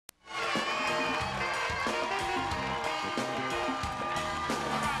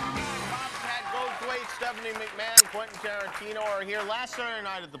Tarantino are here last Saturday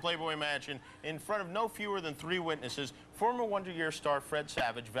night at the Playboy Mansion in front of no fewer than 3 witnesses. Former Wonder Years star Fred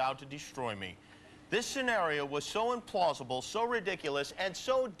Savage vowed to destroy me. This scenario was so implausible, so ridiculous, and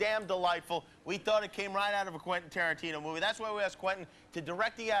so damn delightful, we thought it came right out of a Quentin Tarantino movie. That's why we asked Quentin to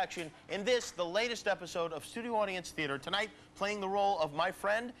direct the action in this, the latest episode of Studio Audience Theater. Tonight, playing the role of my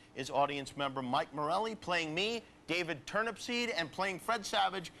friend is audience member Mike Morelli, playing me, David Turnipseed, and playing Fred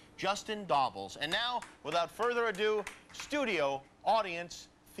Savage, Justin Dobbles. And now, without further ado, Studio Audience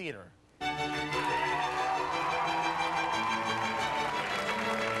Theater.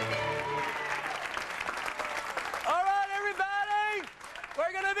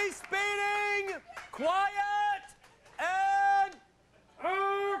 We're gonna be speeding, quiet, and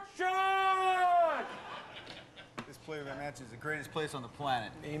action! This Playboy Mansion is the greatest place on the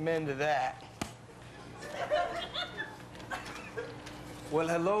planet. Amen to that. Well,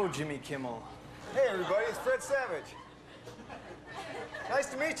 hello, Jimmy Kimmel. Hey, everybody, it's Fred Savage. Nice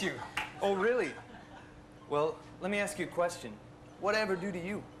to meet you. Oh, really? Well, let me ask you a question. What'd I ever do to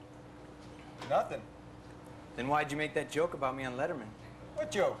you? Nothing. Then why'd you make that joke about me on Letterman? What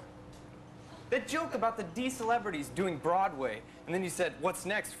joke? That joke about the D-celebrities doing Broadway. And then you said, what's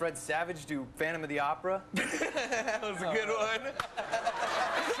next? Fred Savage do Phantom of the Opera? That was a good one.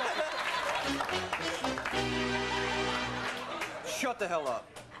 Shut the hell up.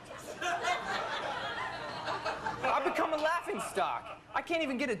 I've become a laughingstock. I can't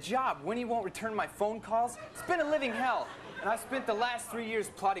even get a job. Winnie won't return my phone calls. It's been a living hell. And I've spent the last 3 years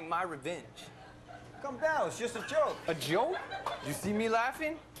plotting my revenge. Calm down, it's just a joke. A joke? You see me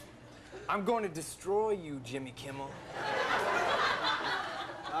laughing? I'm going to destroy you, Jimmy Kimmel.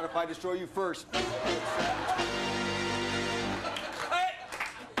 Not if I destroy you first. Hey!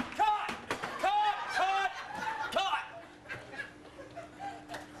 Cut! Cut! Cut! Cut!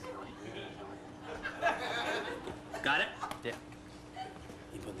 Got it? Yeah.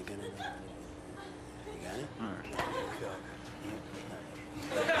 You put the gun in there. You got it? All right.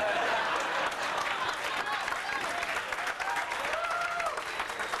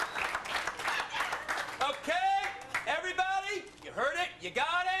 Okay, everybody, you heard it, you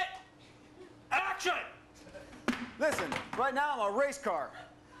got it. Action! Listen, right now I'm a race car.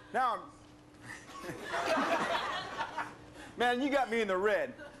 Now I'm... Man, you got me in the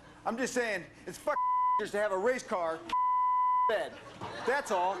red. I'm just saying, it's just to have a race car red.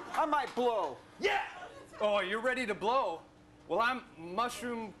 That's all. I might blow. Yeah! Oh, you're ready to blow? Well, I'm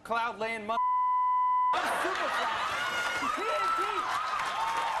mushroom cloud laying I'm Superfly. TNT!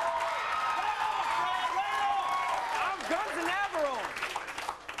 I'm Guns and Navarone.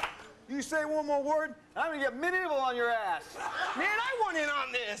 You say one more word, I'm gonna get medieval on your ass. Man, I want in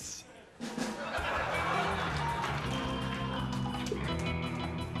on this.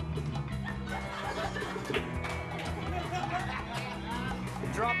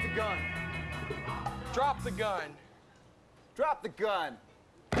 Drop the gun. Drop the gun. Drop the gun.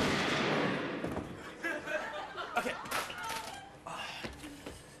 Okay.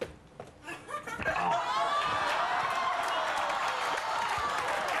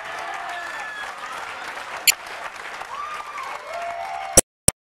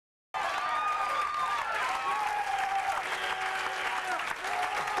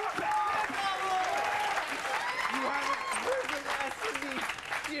 You haven't heard the last of me,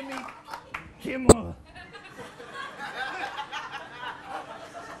 Jimmy Kimmel.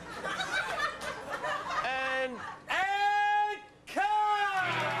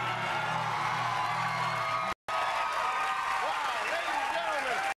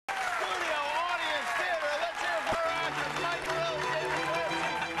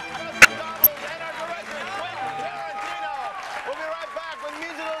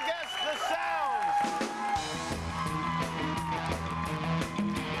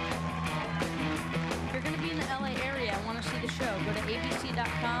 Go to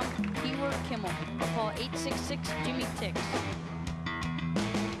abc.com, keyword Kimmel, or call 866-JIMMY-TIX.